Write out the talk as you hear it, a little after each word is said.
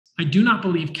I do not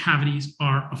believe cavities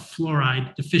are a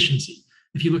fluoride deficiency.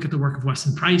 If you look at the work of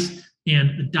Weston Price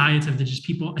and the diets of indigenous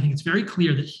people, I think it's very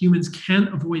clear that humans can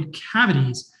avoid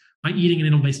cavities by eating an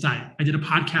animal-based diet. I did a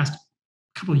podcast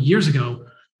a couple of years ago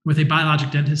with a biologic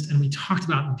dentist, and we talked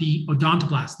about the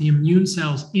odontoblasts, the immune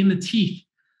cells in the teeth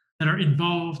that are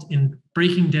involved in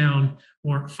breaking down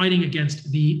or fighting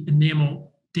against the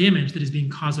enamel damage that is being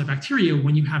caused by bacteria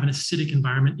when you have an acidic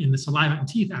environment in the saliva and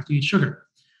teeth after you eat sugar.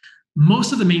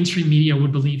 Most of the mainstream media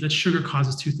would believe that sugar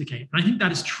causes tooth decay. And I think that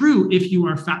is true if you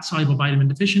are fat-soluble vitamin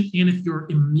deficient and if your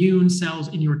immune cells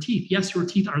in your teeth, yes, your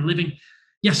teeth are living,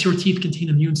 yes, your teeth contain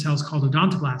immune cells called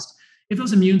odontoblasts. If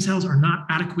those immune cells are not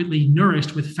adequately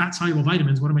nourished with fat-soluble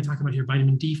vitamins, what am I talking about here?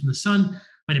 Vitamin D from the sun,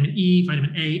 vitamin E,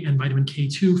 vitamin A, and vitamin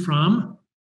K2 from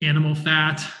animal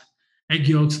fat, egg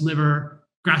yolks, liver,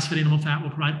 grass-fed animal fat will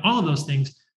provide all of those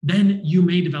things. Then you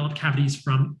may develop cavities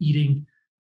from eating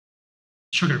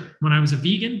sugar. When I was a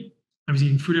vegan, I was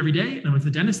eating fruit every day, and I went to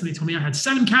the dentist, and they told me I had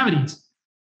 7 cavities.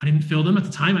 I didn't fill them at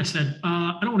the time. I said,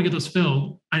 I don't want to get those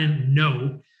filled. I didn't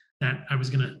know that I was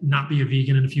going to not be a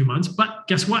vegan in a few months, but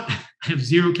guess what? I have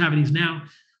 0 cavities now.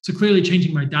 So clearly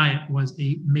changing my diet was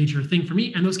a major thing for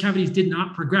me, and those cavities did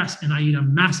not progress, and I eat a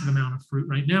massive amount of fruit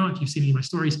right now. If you've seen any of my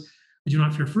stories, I do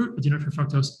not fear fruit. I do not fear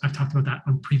fructose. I've talked about that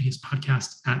on previous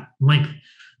podcasts at length.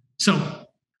 So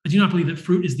I do not believe that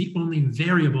fruit is the only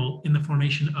variable in the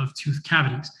formation of tooth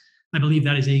cavities. I believe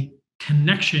that is a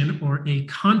connection or a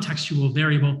contextual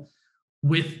variable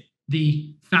with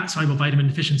the fat-soluble vitamin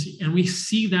deficiency. And we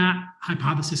see that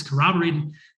hypothesis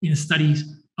corroborated in studies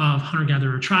of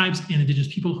hunter-gatherer tribes and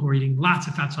indigenous people who are eating lots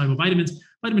of fat-soluble vitamins.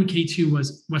 Vitamin K2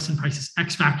 was Weston Price's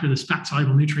X factor, this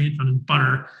fat-soluble nutrient found in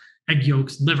butter, egg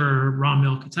yolks, liver, raw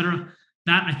milk, etc.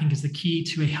 That, I think, is the key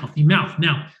to a healthy mouth.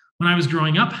 Now, when I was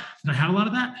growing up, did I have a lot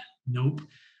of that? Nope. It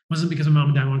wasn't because my mom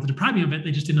and dad wanted to deprive me of it. They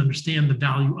just didn't understand the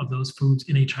value of those foods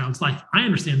in a child's life. I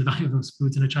understand the value of those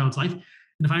foods in a child's life. And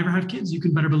if I ever have kids, you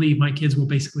can better believe my kids will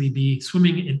basically be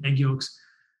swimming in egg yolks,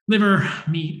 liver,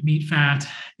 meat fat,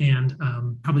 and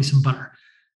probably some butter.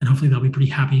 And hopefully they'll be pretty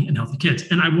happy and healthy kids.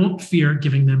 And I won't fear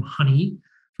giving them honey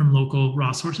from local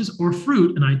raw sources or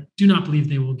fruit. And I do not believe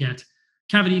they will get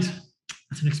cavities.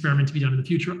 That's an experiment to be done in the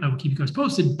future. I will keep you guys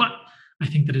posted, but I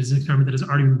think that it is an experiment that has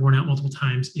already been borne out multiple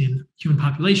times in human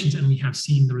populations, and we have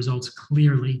seen the results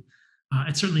clearly.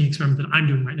 It's certainly an experiment that I'm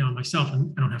doing right now on myself,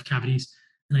 and I don't have cavities,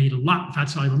 and I eat a lot of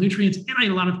fat-soluble nutrients, and I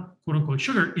eat a lot of quote-unquote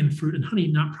sugar in fruit and honey,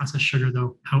 not processed sugar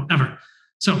though, however.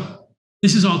 So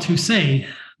this is all to say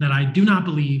that I do not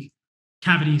believe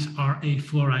cavities are a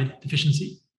fluoride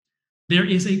deficiency. There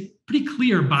is a pretty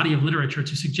clear body of literature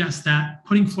to suggest that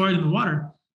putting fluoride in the water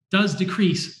does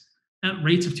decrease at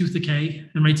rates of tooth decay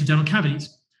and rates of dental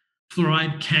cavities.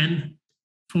 Fluoride can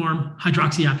form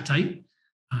hydroxyapatite,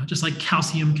 just like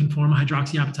calcium can form a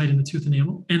hydroxyapatite in the tooth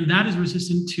enamel, and that is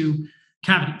resistant to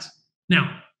cavities.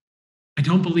 Now, I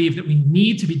don't believe that we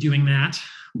need to be doing that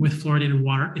with fluoridated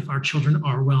water if our children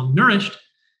are well nourished.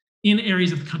 In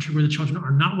areas of the country where the children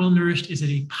are not well nourished, is it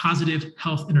a positive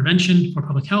health intervention for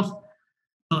public health?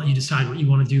 I'll let you decide what you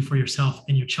want to do for yourself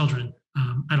and your children.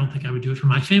 I don't think I would do it for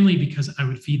my family because I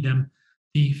would feed them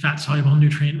the fat-soluble,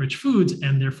 nutrient-rich foods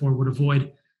and therefore would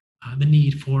avoid the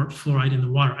need for fluoride in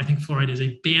the water. I think fluoride is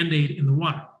a Band-Aid in the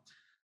water.